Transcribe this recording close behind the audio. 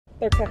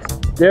They're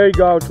cast. There you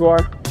go, Troy.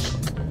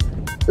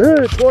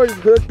 Troy's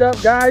hooked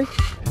up, guys.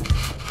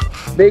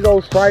 Big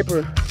old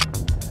striper.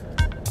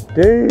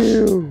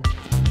 Damn.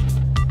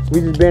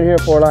 We just been here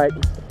for like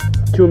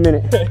 2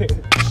 minutes.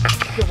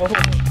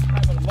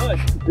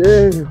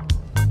 Damn.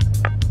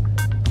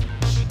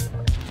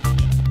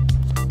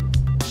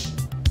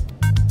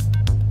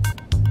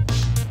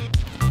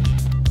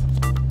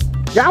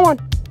 Got one.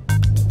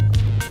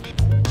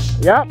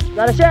 Yep,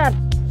 got a shad.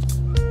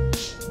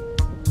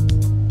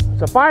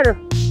 It's a fighter.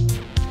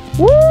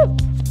 Woo!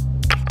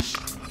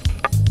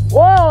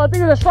 Whoa, I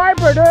think it's a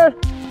striper, dude.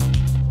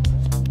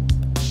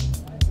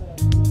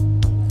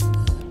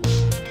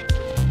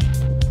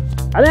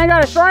 I think I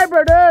got a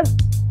striper, dude.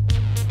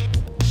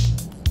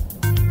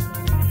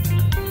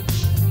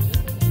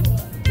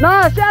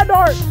 No, shad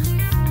dart.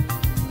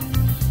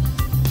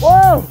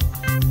 Whoa!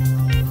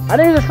 I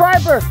think it's a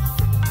striper.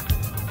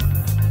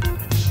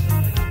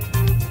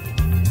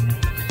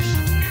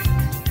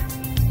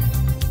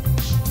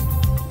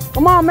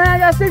 Come on, man, I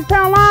got a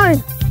 6-pound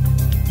line.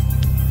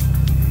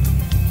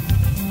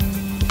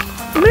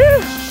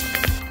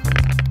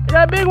 I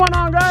got a big one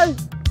on, guys.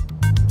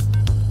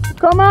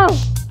 Come on.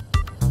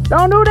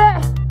 Don't do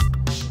that.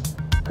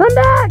 Come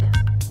back.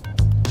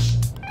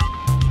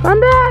 Come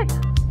back.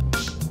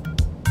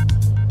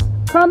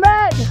 Come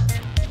back.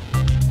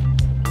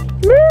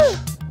 Yeah.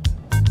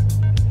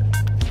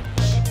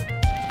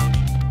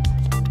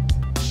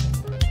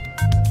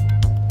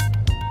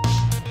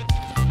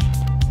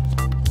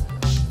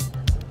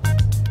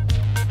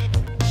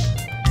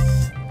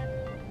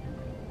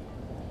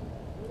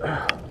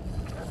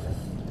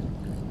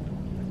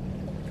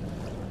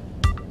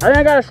 I think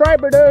I got a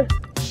striper, dude.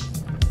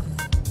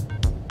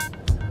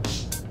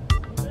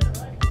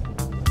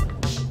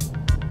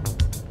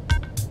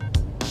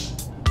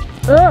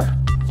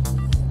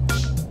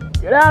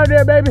 Get out of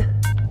there, baby.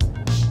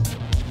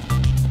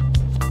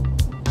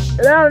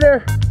 Get out of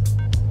there.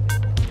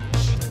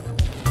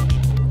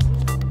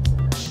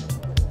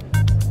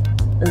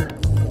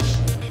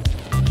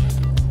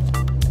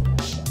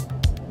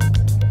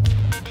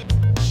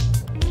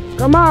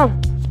 Come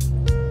on.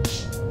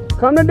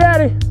 Come to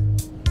daddy.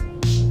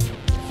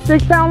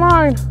 6-pound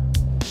line.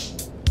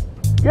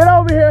 Get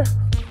over here.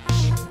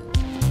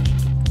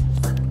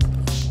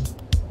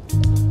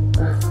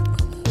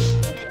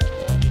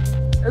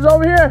 It's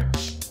over here.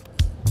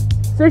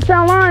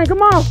 6-pound line,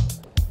 come on.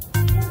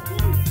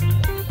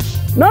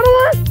 Another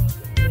one?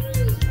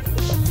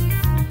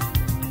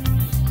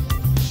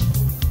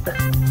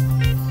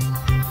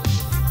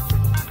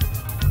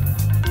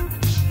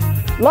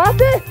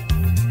 Lost it?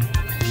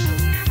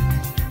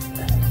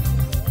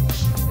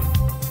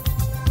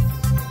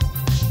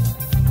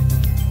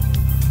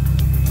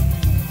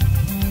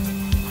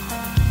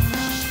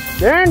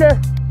 There and there.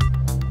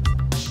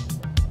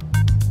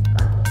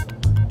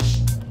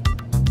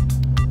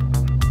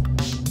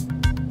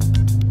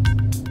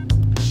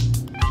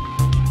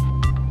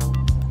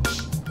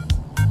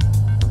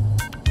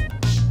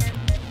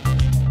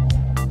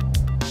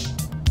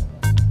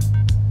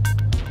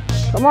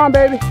 Come on,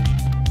 baby.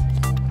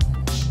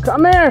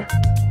 Come here.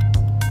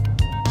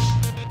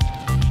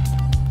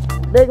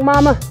 Big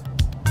mama.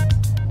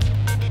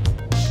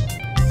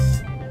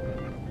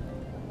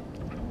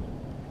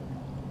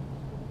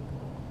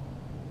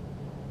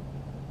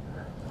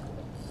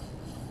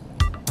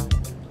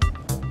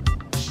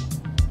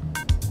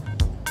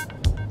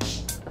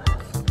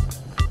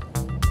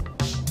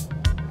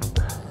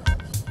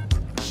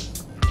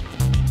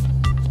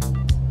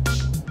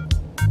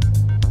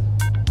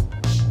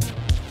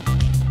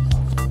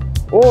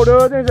 Oh,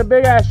 dude, this is a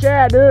big ass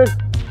shad, dude.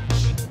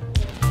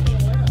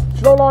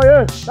 Slow low,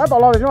 yeah. That's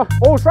all of it.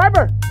 Oh,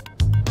 striper.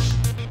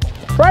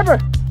 Striper.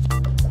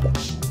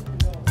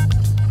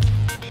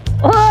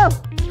 Oh,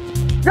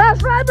 got a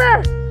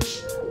striper.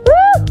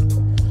 Woo.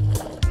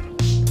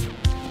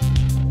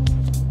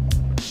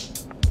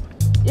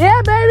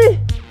 Yeah, baby.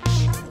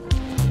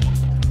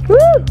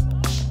 Woo.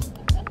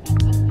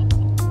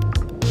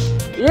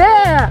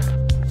 Yeah.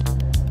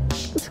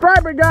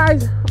 Striper,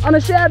 guys, on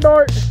a shad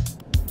dart.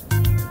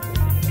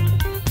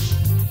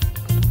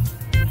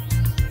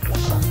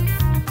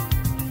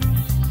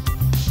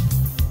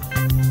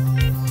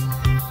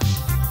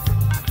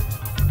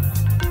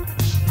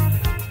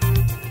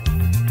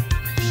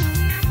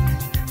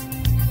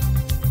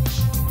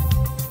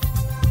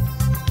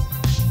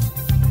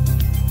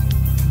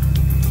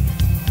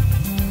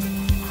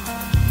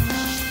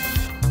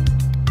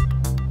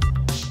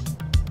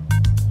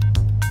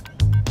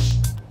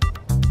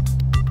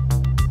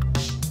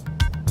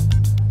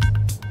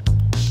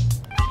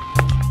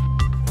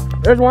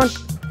 There's one.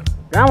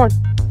 Got one.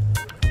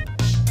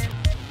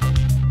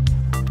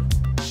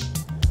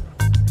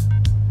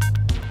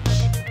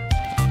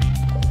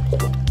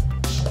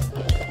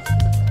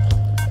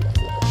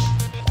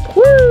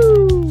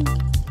 Woo!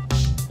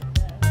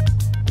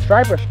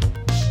 Striper.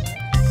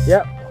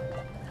 Yep.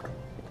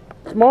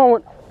 Small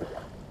one.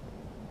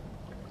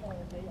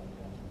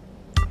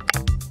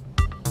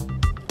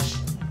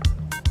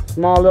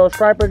 Small little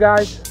striper,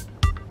 guys.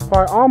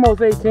 Probably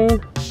almost 18.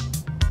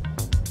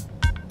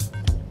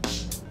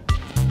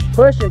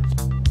 Pushing.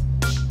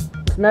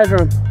 Let's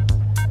measure him.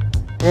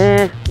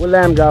 And we'll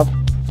let him go.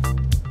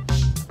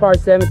 Probably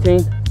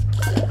 17.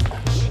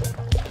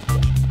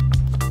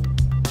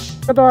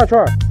 갔다 와,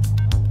 좋아.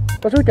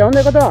 더 줄게,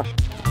 언제 갔다 와.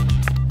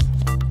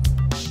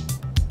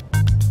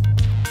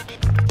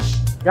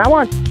 Got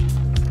one.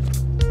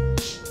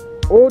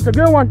 Oh, it's a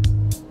good one.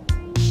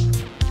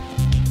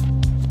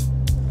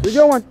 It's a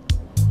good one.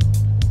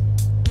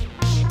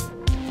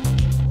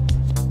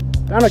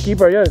 Found a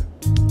keeper, yeah.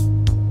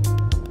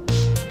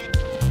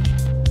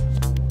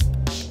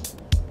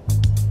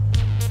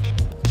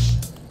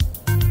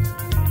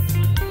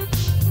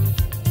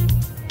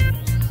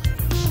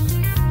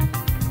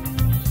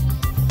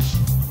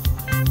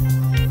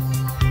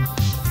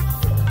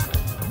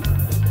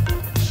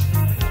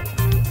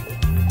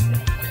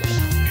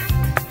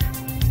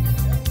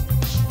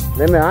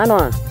 Ven, me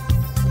van,